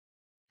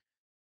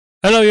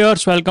Hello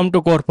viewers, welcome to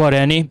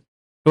CodeForAny.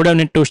 Today we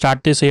need to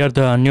start this here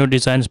the new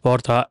designs for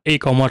the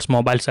e-commerce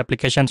mobiles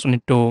applications. We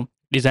need to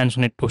designs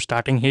we need to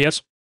starting here.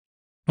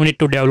 We need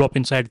to develop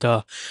inside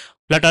the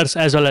Flutters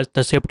as well as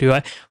the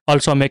SwiftUI.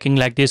 Also making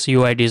like this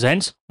UI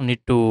designs. We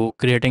need to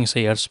creating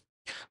here.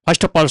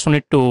 First of all, we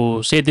need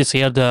to see this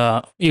here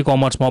the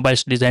e-commerce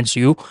mobiles designs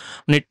view.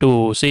 We need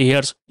to see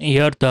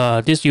here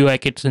the this UI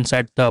kits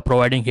inside the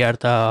providing here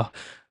the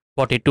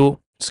 42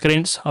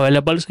 screens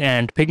available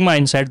and Figma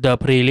inside the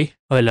freely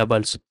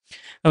availables.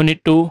 You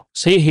need to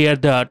see here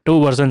the two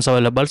versions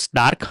available,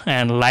 dark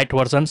and light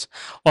versions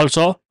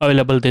also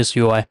available this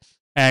UI.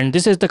 And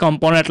this is the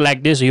component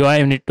like this UI.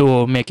 You need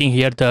to making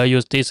here the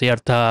use this here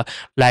the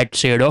light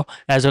shadow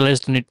as well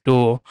as need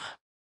to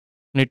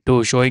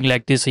showing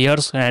like this here,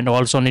 and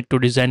also need to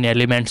design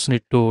elements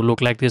need to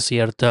look like this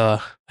here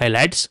the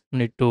highlights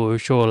need to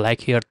show like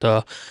here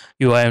the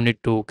UI need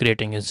to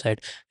creating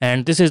inside.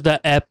 And this is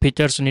the app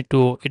features need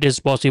to it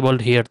is possible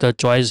here the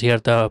choice here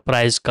the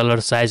price,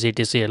 color, size,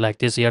 etc. like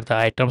this here the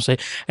items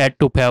add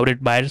to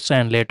favorite buyers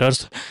and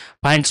letters,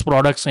 finds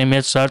products,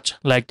 image search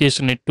like this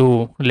need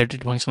to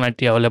related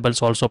functionality available.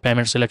 Also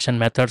payment selection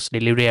methods,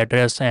 delivery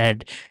address,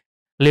 and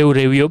leave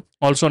review.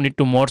 Also need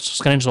to more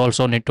screens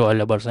also need to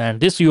available, and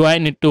this UI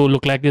need to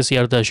look like this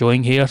here the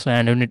showing here,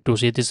 and you need to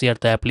see this here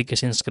the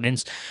application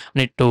screens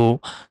need to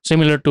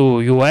similar to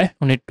UI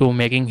we need to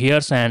making here,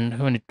 and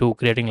we need to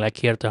creating like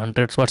here the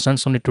 100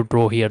 versions. So need to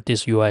draw here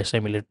this UI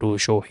similar to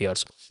show here,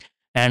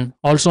 and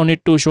also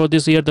need to show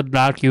this here the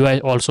dark UI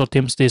also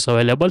themes this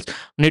available.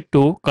 Need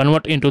to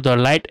convert into the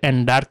light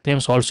and dark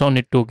themes. Also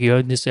need to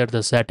give this here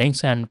the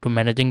settings, and to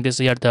managing this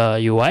here the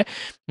UI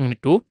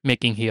need to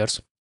making here.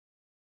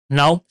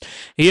 Now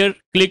here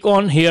click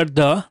on here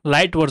the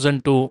light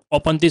version to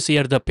open this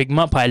here the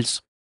Figma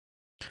files.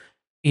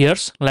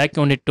 Here's like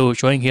you need to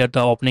showing here the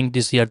opening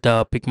this here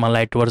the Figma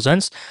light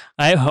versions.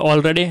 I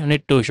already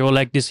need to show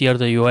like this here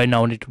the UI.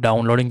 Now need to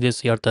downloading this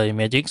here the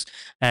images,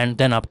 and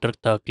then after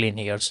the clean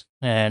here's,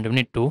 and we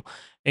need to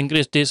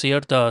increase this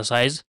here the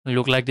size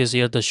look like this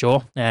here the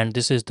show, and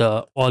this is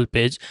the all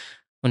page.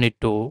 We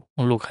need to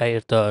look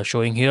here the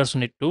showing here, so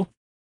need to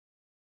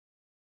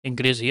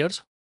increase here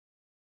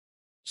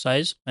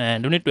size,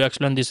 and you need to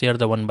explain this here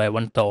the one by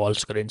one the all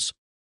screens.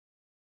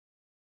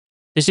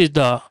 This is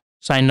the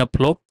sign up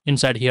flow.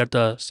 Inside here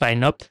the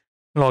sign up,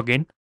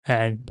 login,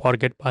 and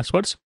forget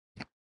passwords.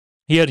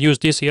 Here use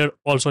this here.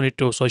 Also need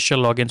to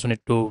social logins, need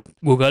to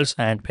Google's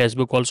and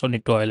Facebook also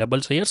need to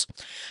available here.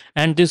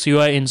 And this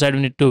UI inside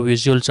we need to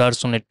visual search,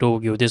 so need to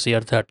give this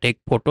here the take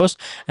photos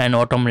and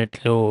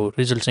automatically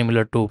result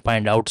similar to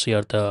find out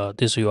here the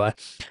this UI.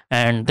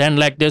 And then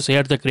like this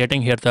here the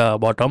creating here the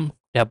bottom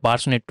tab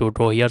bars need to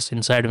draw here.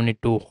 Inside we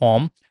need to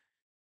home,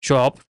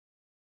 shop,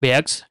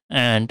 bags,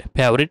 and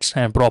favorites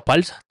and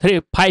profiles.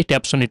 5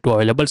 tabs need to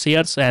available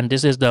here, and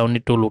this is the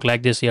need to look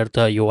like this here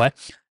the UI.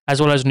 As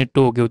well as need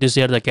to give this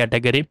here the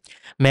category,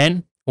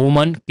 men,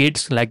 woman,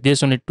 kids like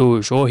this you need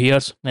to show here,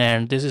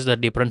 and this is the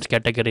different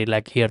category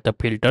like here the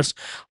filters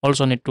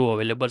also need to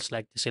available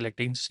like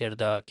selecting here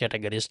the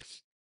categories.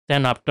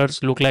 Then after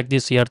look like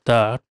this here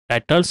the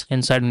titles.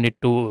 Inside need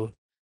to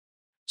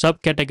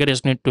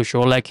subcategories need to show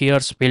like here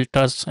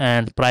filters,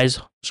 and price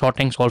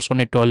sortings also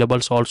need to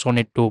available. So also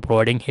need to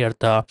providing here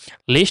the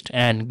list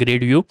and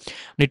grid view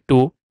need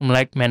to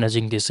like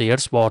managing this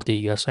years for the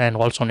years, and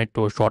also need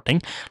to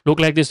sorting look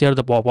like this here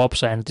the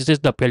pop-ups. And this is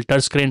the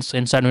filter screens.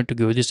 Inside need to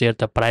give this here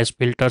the price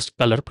filters,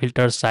 color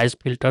filters, size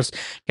filters,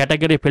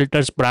 category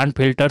filters, brand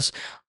filters,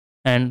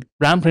 and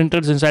brand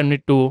filters. Inside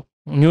need to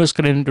new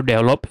screen to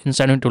develop.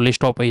 Inside need to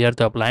list of here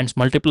the brands,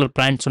 multiple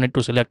brands, so need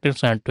to select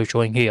it and to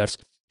showing here.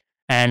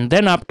 And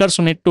then after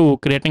so need to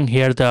creating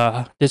here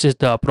the this is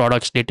the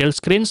products detail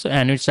screens,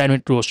 and inside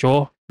need to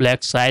show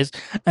black size,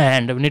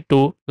 and we need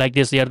to like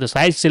this here the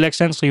size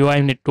selection. So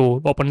UI need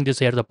to open this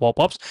here the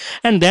pop-ups,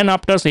 and then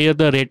after here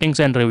the ratings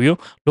and review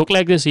look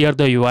like this here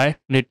the UI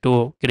need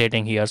to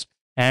creating here,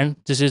 and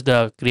this is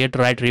the create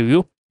right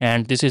review,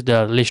 and this is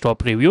the list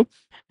of review,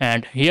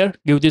 and here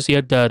give this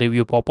here the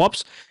review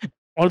pop-ups.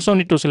 Also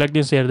need to select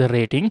this here the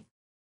rating.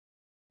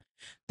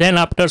 Then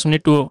after we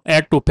need to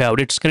add to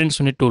favorite screens.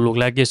 We need to look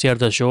like this here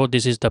the show.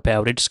 This is the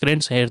favorite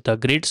screens here the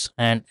grids,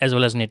 and as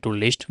well as need to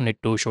list need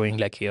to showing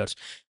like here.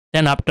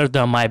 Then after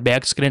the my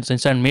back screens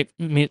inside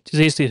this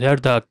is here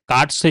the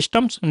card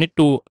systems. We need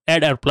to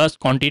add a plus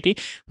quantity.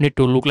 We need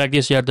to look like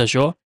this here the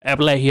show,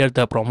 apply here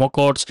the promo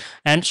codes,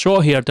 and show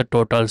here the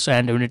totals,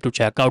 and we need to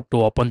check out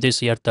to open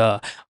this here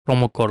the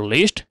promo code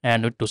list,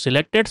 and need to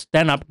select it.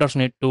 Then after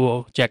need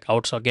to check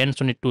outs again,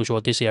 so need to show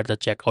this here the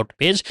checkout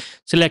page.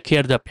 Select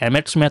here the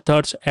payments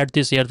methods, add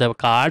this here the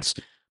cards,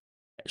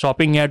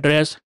 shopping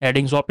address,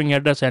 adding shopping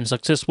address, and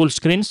successful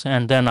screens.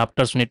 And then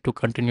after need to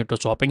continue to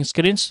shopping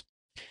screens.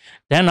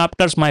 Then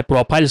after my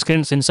profile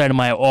screens, inside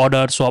my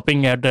order,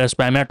 shopping address,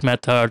 payment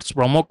methods,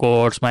 promo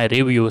codes, my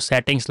review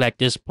settings like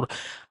this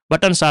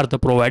buttons are the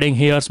providing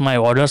here. My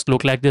orders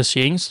look like this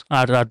things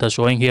are the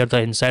showing here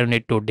the inside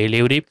need to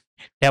delivery.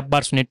 Tab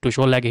bars need to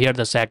show like here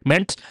the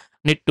segments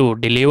need to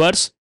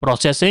delivers,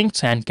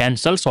 processings and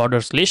cancels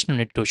orders list. You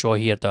need to show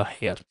here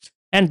here.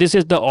 And this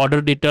is the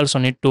order details.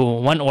 You need to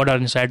one order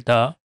inside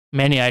the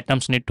many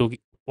items need to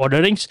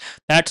orderings.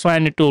 That's why I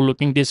need to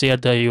looking this here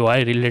the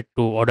UI related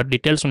to order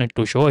details. You need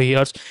to show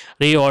here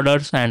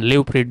reorders and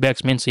leave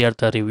feedbacks means here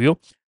the review.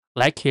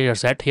 Like here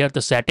set here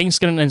the settings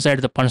screen inside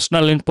the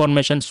personal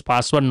information,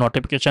 password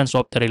notifications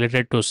of the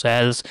related to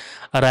sales,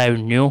 arrive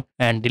new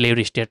and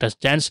delivery status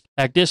chance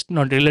like this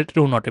not related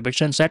to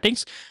notification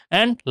settings.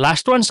 And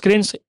last one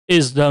screens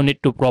is the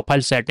need to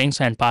profile settings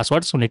and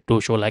passwords. You need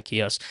to show like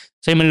here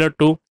similar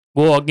to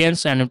go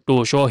against and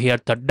to show here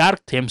the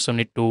dark themes. You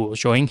need to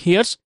showing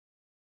here.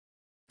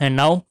 And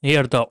now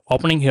here the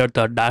opening here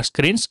the dark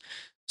screens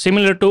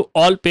similar to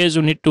all page.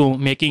 You need to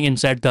making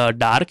inside the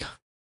dark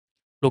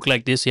look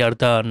like this here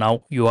the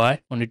now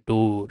UI. You need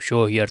to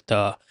show here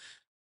the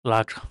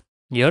large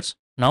years.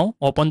 Now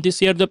open this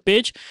here the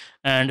page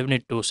and we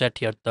need to set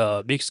here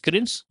the big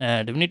screens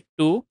and we need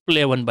to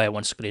play one by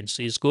one screens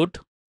is good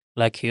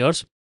like here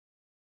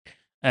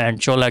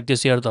and show like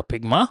this here the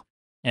Figma.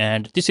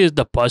 And this is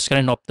the first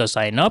screen of the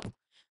sign up.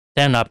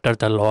 Then after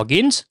the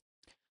logins,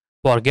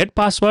 forget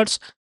passwords.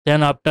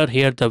 Then after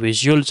here the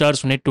visual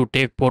search, you need to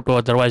take photo,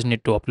 otherwise you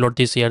need to upload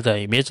this here the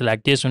image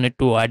like this. You need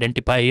to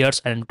identify here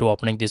and to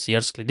opening this here.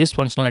 This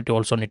functionality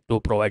also need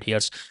to provide here.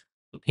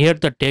 Here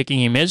the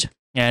taking image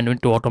and we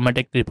need to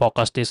automatically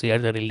focus this here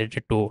the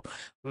related to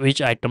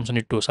which items you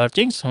need to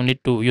searching. So you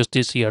need to use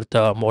this here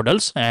the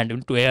models and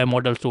into AI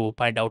models to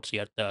find out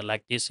here the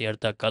like this here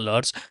the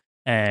colors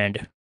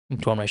and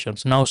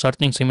informations. Now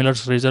searching similar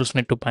results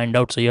need to find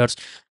out here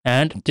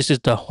and this is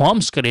the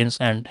home screens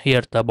and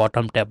here the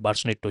bottom tab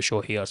bars need to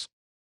show here.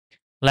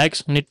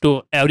 Like need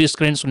to every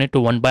screens need to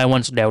one by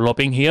one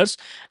developing here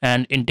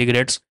and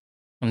integrates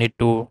need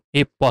to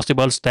if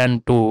possible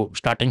then to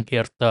starting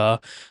here the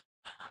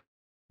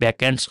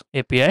backends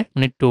API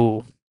need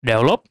to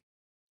develop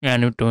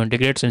and need to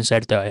integrate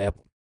inside the app.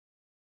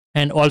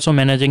 And also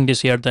managing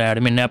this here the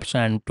admin apps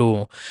and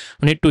to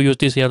need to use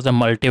this here the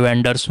multi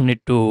vendors.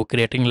 Need to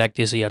creating like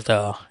this here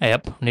the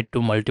app need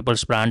to multiple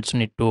brands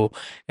need to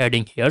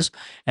adding here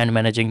and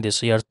managing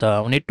this here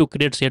the need to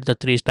create here the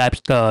three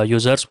types the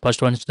users.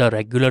 First one is the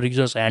regular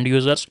users and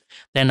users.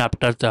 Then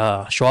after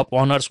the shop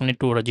owners need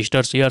to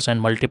register here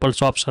and multiple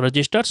shops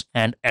registers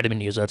and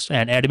admin users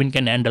and admin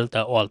can handle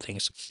the all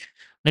things.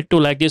 Need to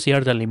like this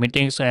here the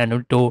limitings and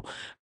need to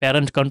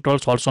parent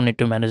controls also need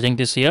to managing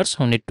this here.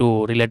 So need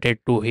to related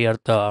to here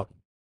the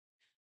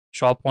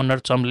shop owner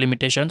some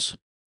limitations.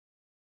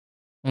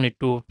 We need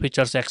to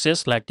features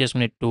access like this.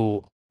 We need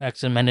to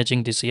access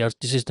managing this here.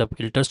 This is the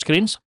filter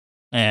screens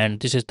and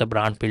this is the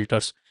brand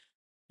filters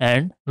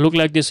and look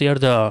like this here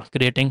the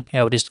creating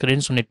every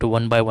screens. We need to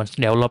one by one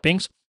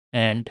developings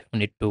and we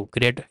need to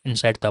create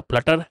inside the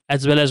Flutter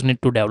as well as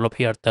need to develop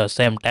here the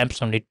same time.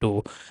 So need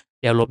to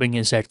developing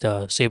inside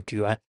the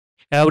SwiftUI.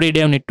 Every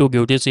day I need to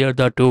give this here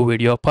the two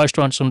video. First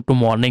one to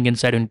morning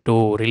inside I need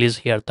to release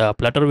here the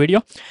Flutter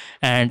video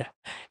and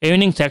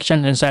evening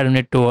section inside I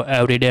need to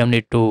every day I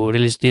need to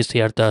release this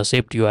here the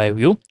SwiftUI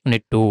view.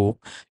 Need to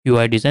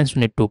UI designs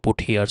need to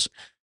put here.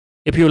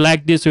 If you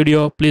like this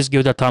video, please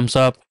give the thumbs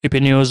up. If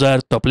you're a new user,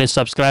 so please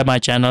subscribe my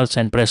channels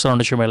and press on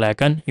the bell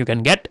icon. You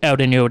can get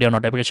every new video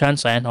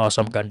notifications and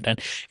awesome content.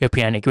 If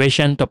you have any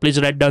question, so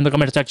please write down in the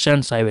comment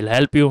sections. I will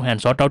help you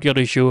and sort out your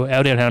issue.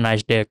 Everyone have a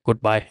nice day.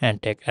 Goodbye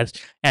and take care.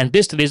 And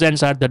these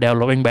designs are the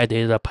developing by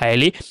the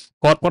Piley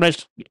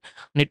corporates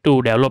need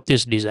to develop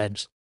these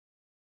designs.